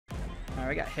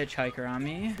I got Hitchhiker on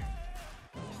me.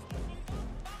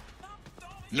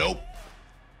 Nope.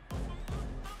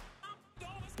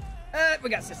 We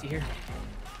got Sissy here.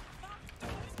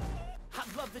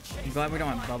 I'm glad we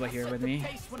don't have Bubba here with me.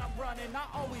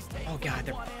 Oh god,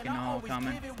 they're fucking all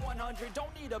coming.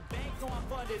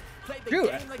 Drew,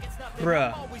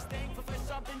 bruh.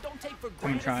 I'm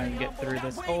gonna try and get through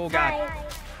this. Oh god.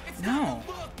 No.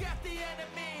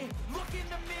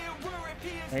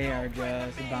 They are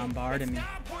just bombarding me.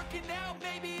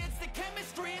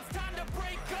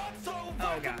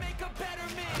 Oh god.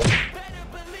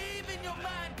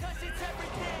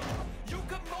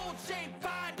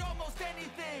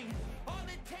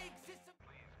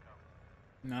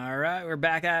 All right, we're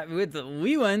back with the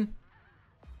wee one.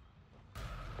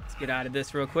 Let's get out of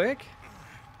this real quick.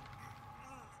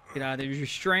 Get out of these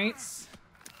restraints.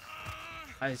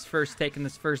 I was first taking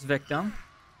this first victim.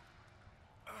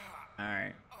 All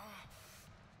right.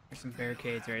 There's some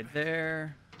barricades right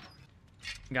there.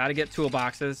 Gotta get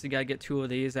toolboxes. You gotta get 2 of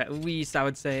these at least, I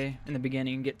would say, in the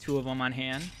beginning. Get 2 of them on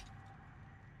hand.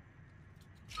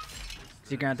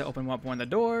 So you're gonna have to open up one of the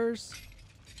doors.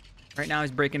 Right now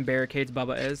he's breaking barricades,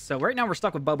 Bubba is. So right now we're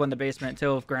stuck with Bubba in the basement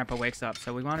until Grandpa wakes up.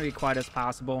 So we want to be quiet as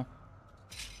possible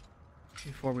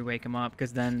before we wake him up,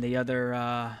 because then the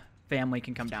other family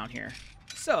can come down here.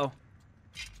 So,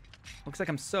 looks like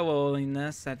I'm soloing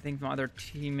this. I think my other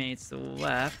teammates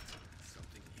left.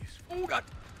 Oh god.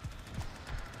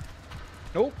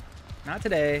 Nope. Not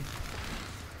today.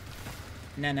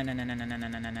 No, no, no, no, no, no, no, no,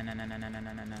 no, no, no, no, no, no,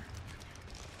 no, no, no.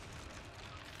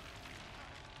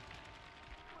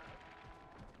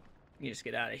 You just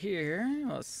get out of here. A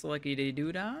little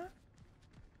slicky-dee-doo-dah.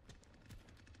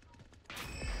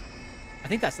 I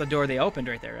think that's the door they opened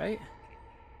right there, right?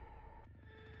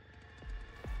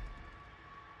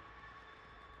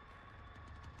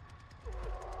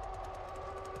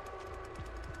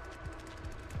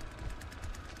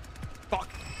 Fuck.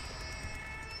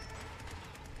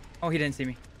 Oh, he didn't see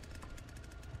me.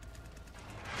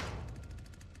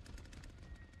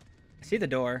 I see the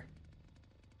door.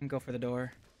 I'm gonna go for the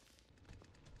door.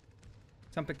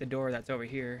 Some pick the door that's over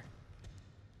here.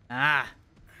 Ah.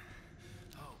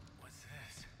 Oh, what's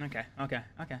this? Okay, okay,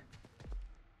 okay.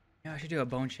 Yeah, I should do a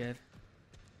bone shiv.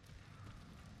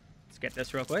 Let's get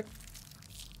this real quick.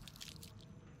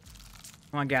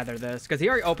 I want to gather this, because he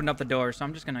already opened up the door, so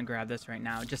I'm just going to grab this right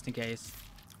now, just in case.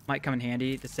 Might come in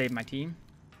handy to save my team.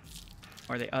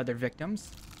 Or the other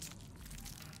victims.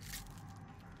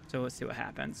 So let's see what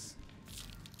happens.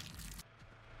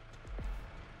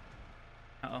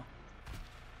 Uh-oh.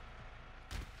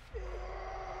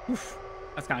 Oof,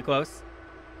 that's kind of close.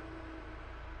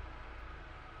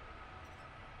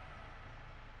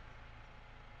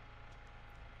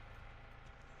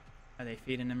 Are they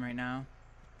feeding him right now?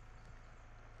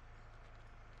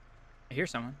 I hear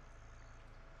someone.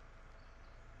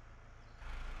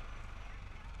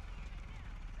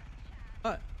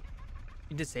 What?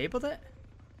 You disabled it?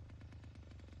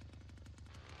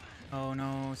 Oh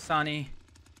no, Sonny.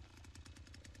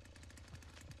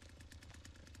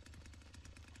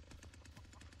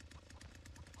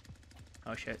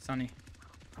 Oh shit, Sonny.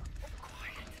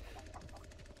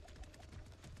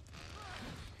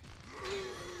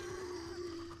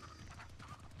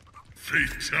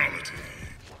 Fatality.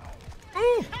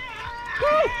 Ooh!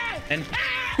 Woo! And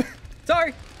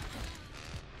sorry.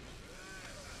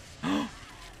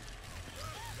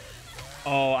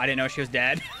 Oh, I didn't know she was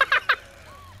dead.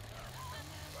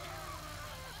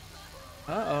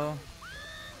 Uh-oh.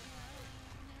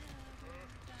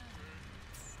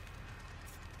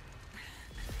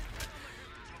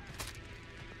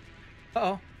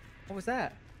 Uh-oh. What was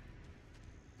that?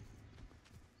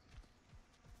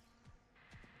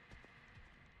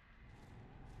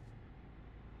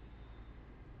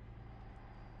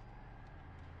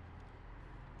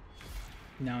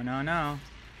 No, no, no.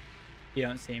 You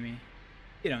don't see me.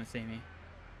 You don't see me.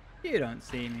 You don't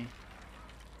see me.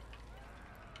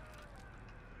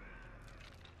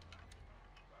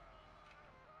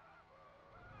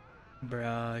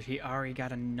 Bruh, she already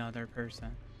got another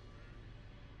person.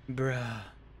 Bruh.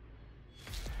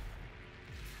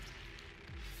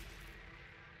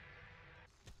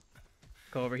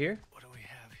 Go over here. What do we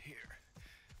have here?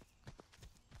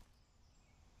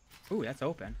 Ooh, that's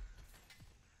open.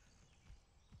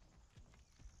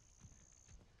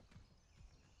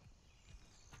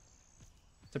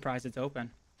 Surprised it's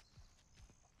open.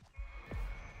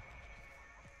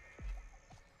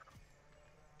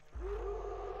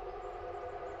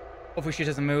 Hopefully she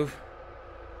doesn't move.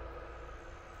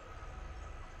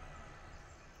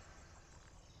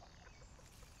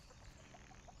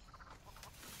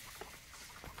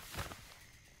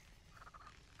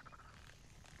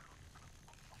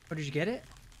 Oh, did you get it?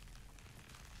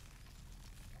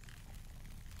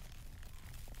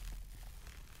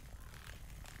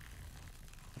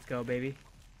 Let's go, baby.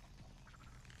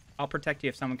 I'll protect you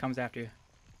if someone comes after you.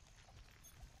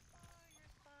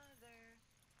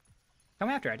 Come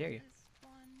after, I dare you.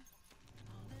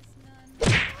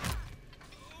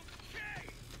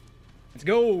 Let's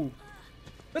go!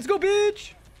 Let's go,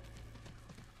 bitch!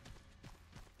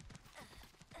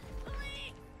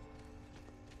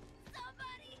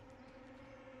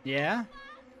 Yeah?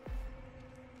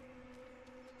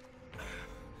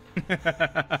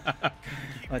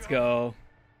 Let's go.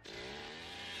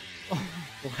 Oh,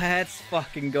 let's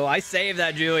fucking go. I saved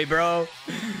that Julie, bro.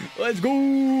 Let's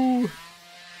go.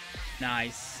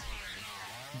 Nice.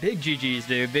 Big GG's,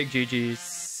 dude. Big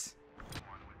GG's.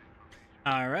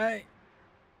 All right.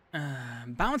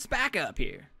 Bounce back up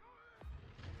here.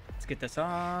 Let's get this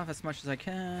off as much as I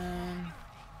can.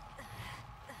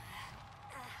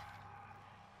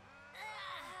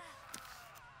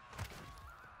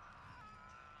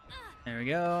 There we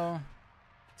go.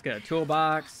 Let's get a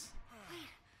toolbox.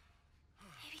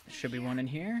 There should be one in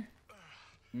here.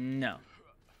 No.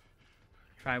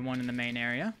 Try one in the main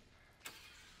area.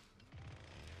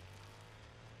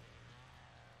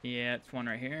 Yeah, it's one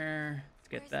right here. Let's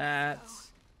get that.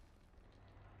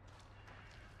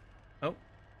 Oh.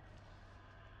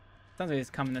 Sounds like he's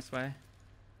coming this way.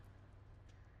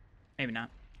 Maybe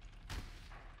not.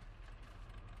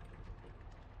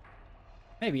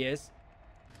 Maybe he is.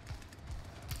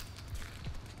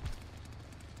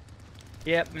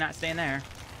 Yep, not staying there.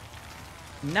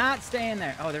 Not staying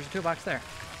there. Oh, there's a toolbox there.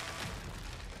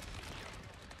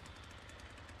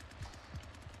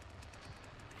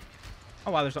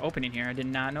 Oh, wow, there's an opening here. I did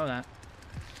not know that.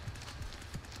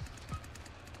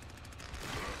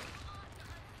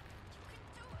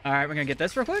 All right, we're going to get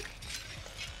this real quick.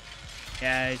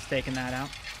 Yeah, he's taking that out.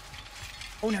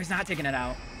 Oh, no, he's not taking it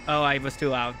out. Oh, I was too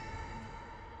loud.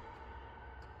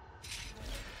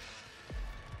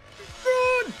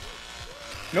 Run!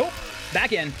 Nope.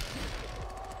 Back in.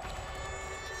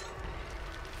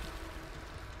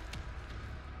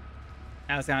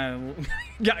 I was kind of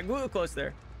got a little close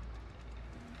there.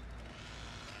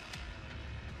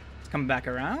 It's coming back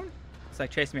around. It's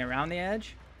like chasing me around the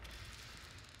edge.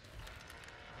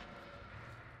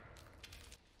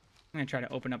 I'm gonna try to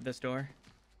open up this door.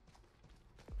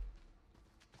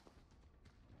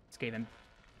 Escape him.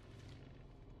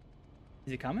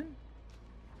 Is he coming?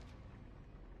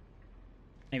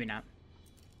 Maybe not.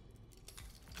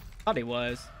 Thought he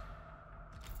was.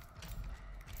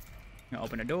 I'm gonna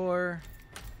open a door.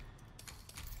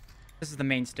 This is the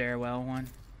main stairwell one.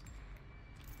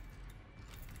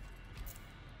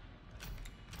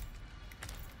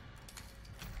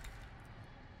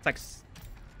 It's like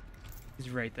he's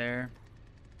right there.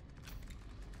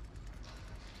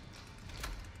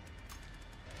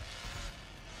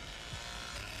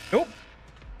 Nope.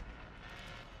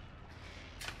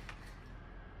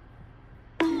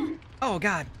 Oh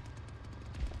God.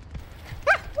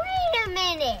 Wait a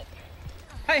minute.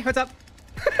 Hey, what's up?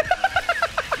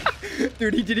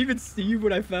 Dude, he didn't even see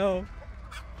when I fell.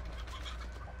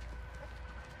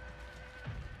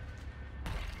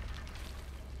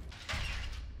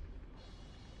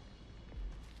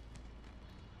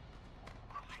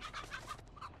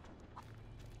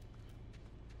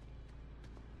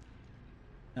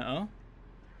 Uh-oh.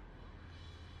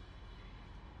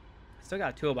 Still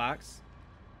got a toolbox.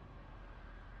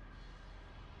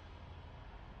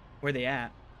 Where they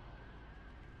at?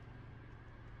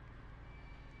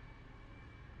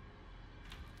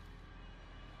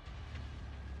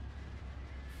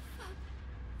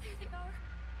 There they are.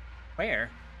 Where?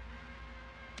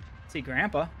 See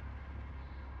Grandpa.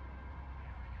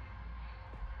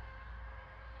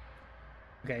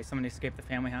 Okay, somebody escaped the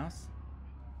family house.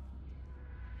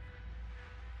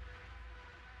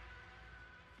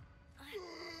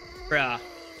 Bruh.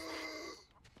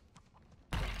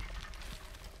 They're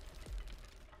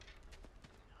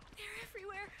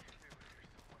everywhere.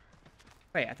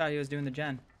 Wait, I thought he was doing the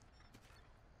gen.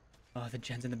 Oh, the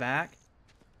gen's in the back?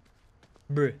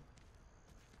 Bruh.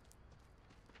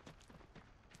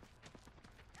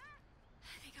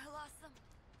 I think I lost them.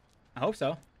 I hope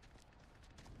so.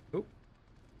 Oop.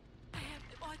 I have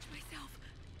to watch myself.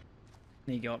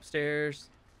 Then you go upstairs.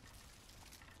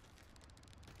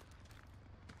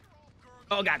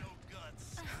 Oh God. I don't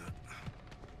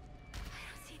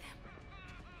see them.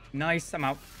 Nice, I'm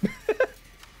out.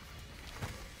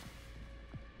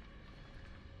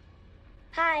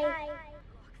 Hi.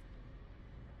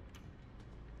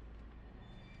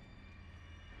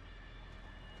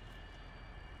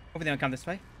 Hopefully they don't come this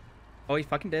way. Oh, he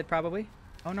fucking did, probably.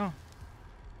 Oh no.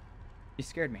 You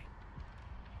scared me.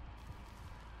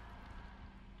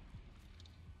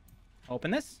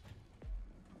 Open this.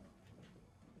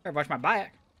 Better watch my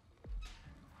back.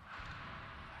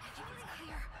 If you can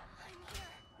clear, I'm here,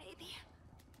 maybe.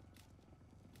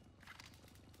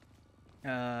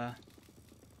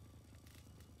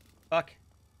 Fuck.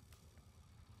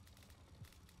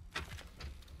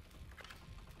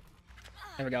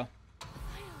 There we go.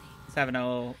 Finally. He's having a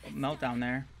little meltdown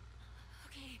there.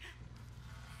 Okay.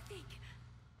 Think.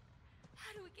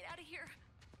 How do we get out of here?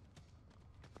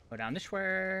 Go down the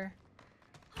square.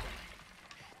 Do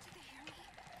they hear me?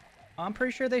 I'm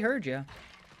pretty sure they heard you.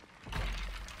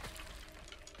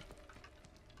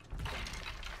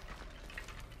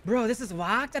 Bro, this is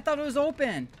locked? I thought it was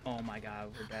open. Oh my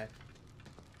god, we're dead.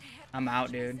 I have to I'm out,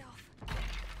 watch dude. myself.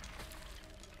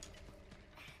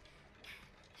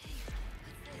 Hey,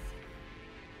 what's this?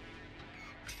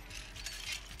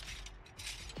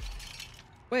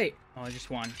 Wait. Oh, just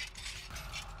one.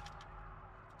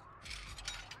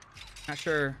 Not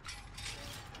sure.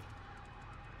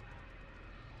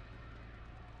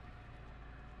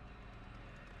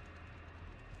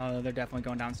 Oh, they're definitely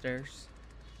going downstairs.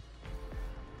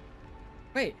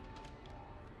 Wait.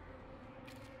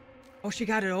 Oh, she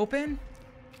got it open?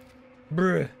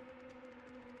 Bruh.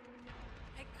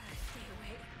 I gotta stay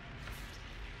away.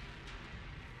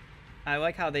 I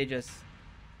like how they just...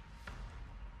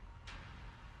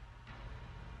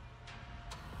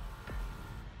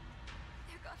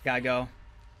 There goes. Gotta go.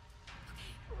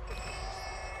 Okay.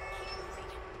 Keep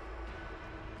moving.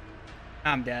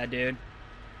 I'm dead, dude.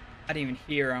 I didn't even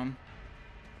hear him.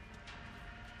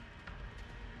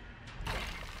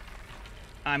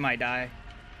 I might die.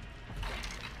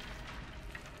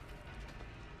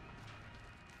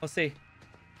 We'll see.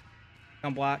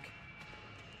 Don't block.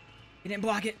 He didn't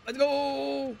block it. Let's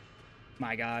go.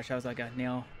 My gosh, I was like a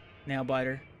nail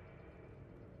biter.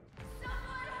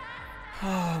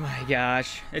 Oh my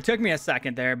gosh. It took me a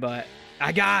second there, but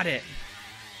I got it.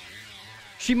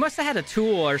 She must have had a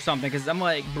tool or something, because I'm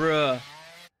like, bruh.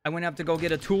 I went up to go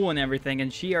get a tool and everything,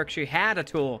 and she actually had a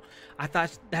tool. I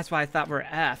thought that's why I thought we're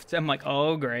effed. I'm like,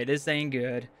 oh great, this ain't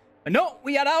good. But no,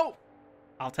 we got out.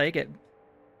 I'll take it.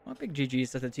 Well, big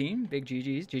GG's to the team. Big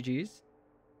GG's.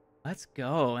 Let's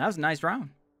go. That was a nice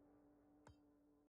round.